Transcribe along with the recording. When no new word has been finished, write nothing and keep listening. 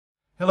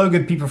Hello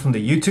good people from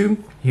the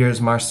YouTube, here's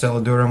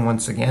Marcelo Durham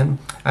once again.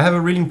 I have a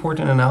really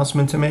important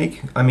announcement to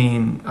make.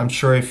 I'm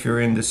sure if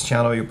you're in this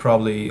channel you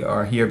probably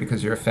are here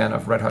because you're a fan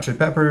of Red Hot Chili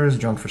Peppers,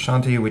 John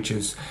Frusciante, which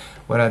is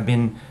what I've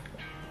been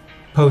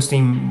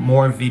posting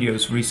more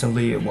videos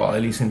recently, well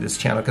at least in this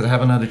channel, because I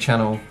have another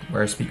channel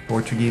where I speak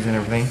Portuguese and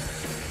everything.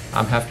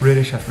 I'm half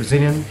British, half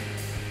Brazilian,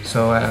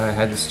 so I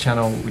had this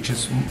channel which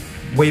is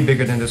way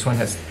bigger than this one,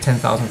 has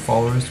 10,000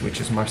 followers,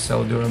 which is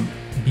Marcelo Durham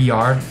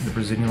BR, the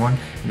Brazilian one.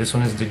 And this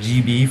one is the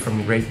GB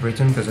from Great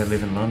Britain because I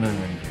live in London.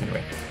 And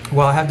anyway,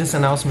 well, I have this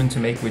announcement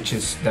to make, which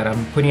is that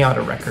I'm putting out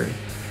a record.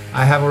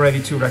 I have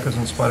already 2 records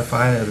on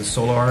Spotify as a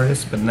solo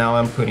artist, but now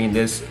I'm putting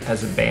this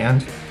as a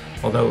band.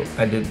 Although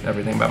I did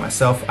everything by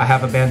myself, I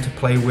have a band to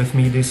play with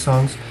me these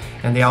songs,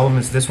 and the album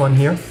is this one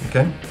here.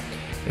 Okay,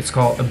 it's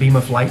called A Beam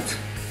of Light,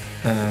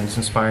 and it's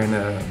inspiring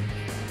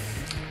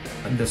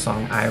the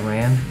song I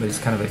Ran, but it's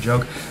kind of a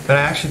joke. But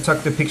I actually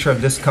took the picture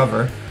of this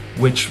cover,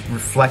 which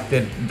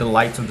reflected the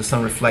light of the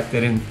sun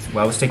reflected in,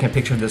 well, I was taking a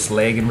picture of this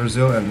lake in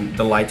Brazil and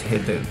the light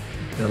hit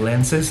the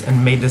lenses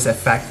and made this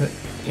effect,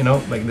 you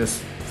know, like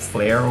this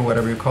flare or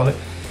whatever you call it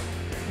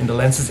in the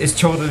lenses. It's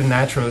totally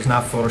natural, it's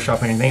not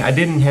Photoshop or anything. I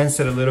did enhance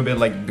it a little bit,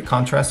 like the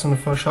contrast on the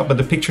Photoshop, but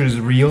the picture is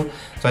real.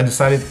 So I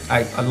decided,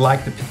 I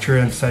liked the picture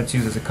and decided to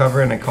use it as a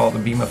cover, and I call it A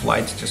Beam of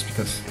Light just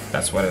because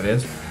that's what it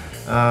is.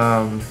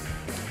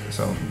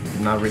 So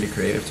not really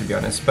creative, to be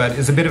honest, but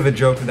it's a bit of a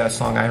joke with that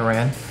song I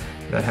Ran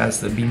that has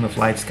the beam of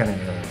light. It's kind of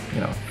a, you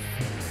know,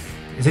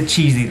 it's a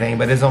cheesy thing,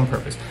 but it's on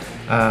purpose,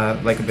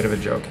 like a bit of a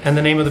joke. And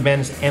the name of the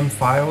band is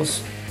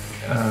M-Files,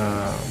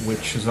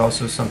 which is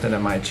also something that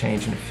might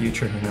change in the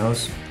future, who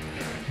knows.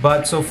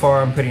 But so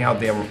far I'm putting out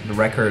the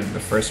record, the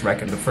first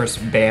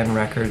band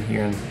record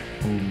here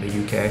in the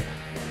UK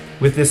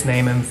with this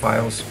name,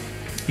 M-Files.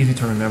 Easy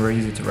to remember,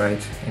 easy to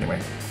write. Anyway,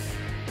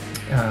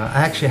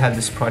 I actually had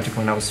this project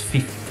when I was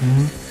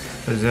 15.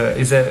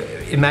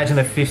 Imagine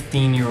a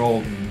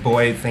 15-year-old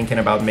boy thinking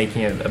about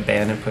making a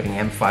band and putting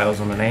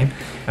M-Files on the name.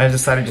 And I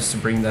decided just to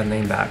bring that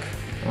name back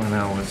when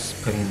I was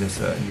putting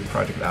this new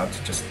project out,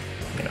 just,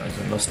 you know, as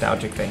a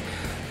nostalgic thing.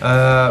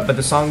 But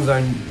the songs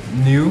are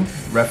new,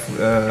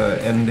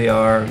 and they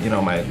are, you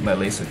know, my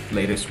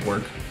latest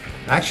work.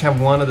 I actually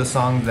have one of the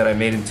songs that I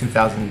made in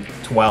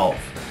 2012,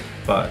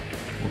 but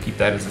we'll keep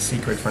that as a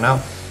secret for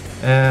now.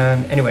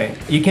 And anyway,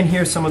 you can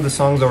hear some of the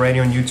songs already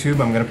on YouTube.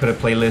 I'm gonna put a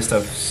playlist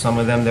of some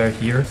of them that are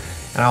here,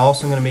 and I'm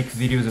also gonna make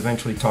videos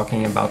eventually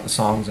talking about the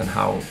songs and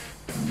how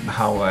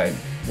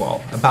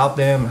about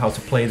them, how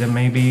to play them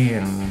maybe,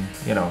 and,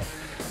 you know,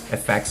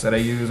 effects that I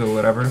use or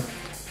whatever.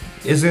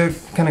 It's a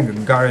kind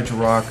of garage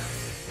rock,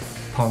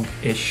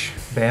 punk-ish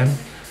band.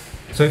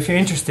 So if you're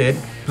interested,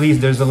 please,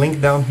 there's a link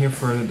down here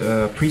for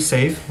the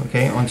pre-save,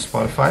 okay, on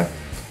Spotify.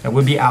 It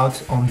will be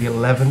out on the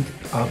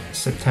 11th of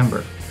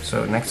September.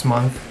 So next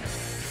month,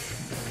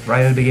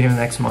 right at the beginning of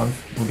next month,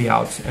 will be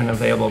out and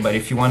available. But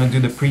if you want to do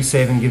the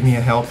pre-save and give me a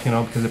help, you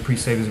know, because the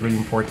pre-save is really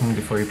important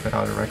before you put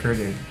out a record,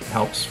 it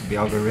helps the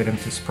algorithm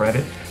to spread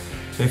it.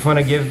 So if you want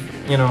to give,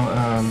 you know,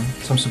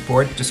 some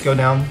support, just go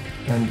down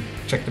and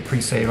check the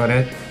pre-save on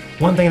it.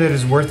 One thing that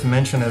is worth to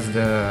mention is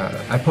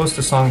I post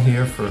a song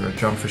here for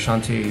John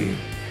Frusciante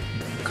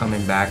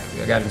coming back.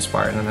 I got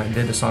inspired and I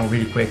did the song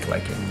really quick,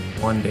 like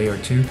in 1 day or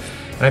 2.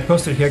 And I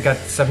posted here, got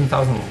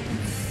 7,000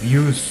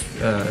 views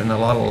and a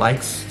lot of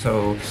likes.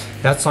 So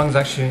that song is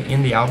actually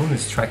in the album.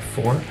 It's track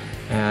 4,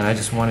 and I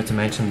just wanted to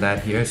mention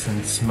that here,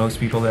 since most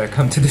people that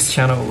come to this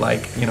channel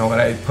like, you know, what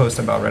I post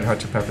about Red Hot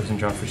Chili Peppers and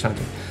John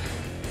Frusciante.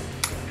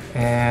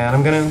 And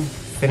I'm gonna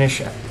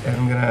finish, and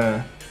I'm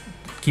gonna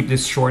keep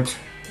this short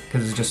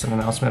because it's just an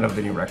announcement of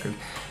the new record.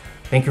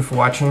 Thank you for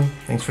watching,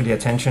 thanks for the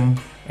attention,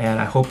 and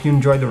I hope you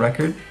enjoyed the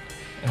record,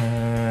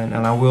 and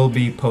I will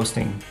be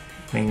posting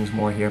things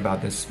more here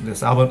about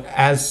this album,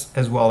 as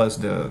well as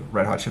the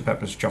Red Hot Chili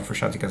Peppers, John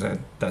Frusciante, because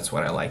that's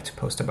what I like to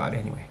post about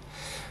anyway.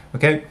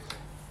 Okay,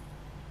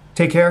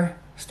 take care,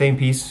 stay in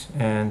peace,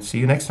 and see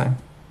you next time.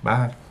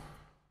 Bye.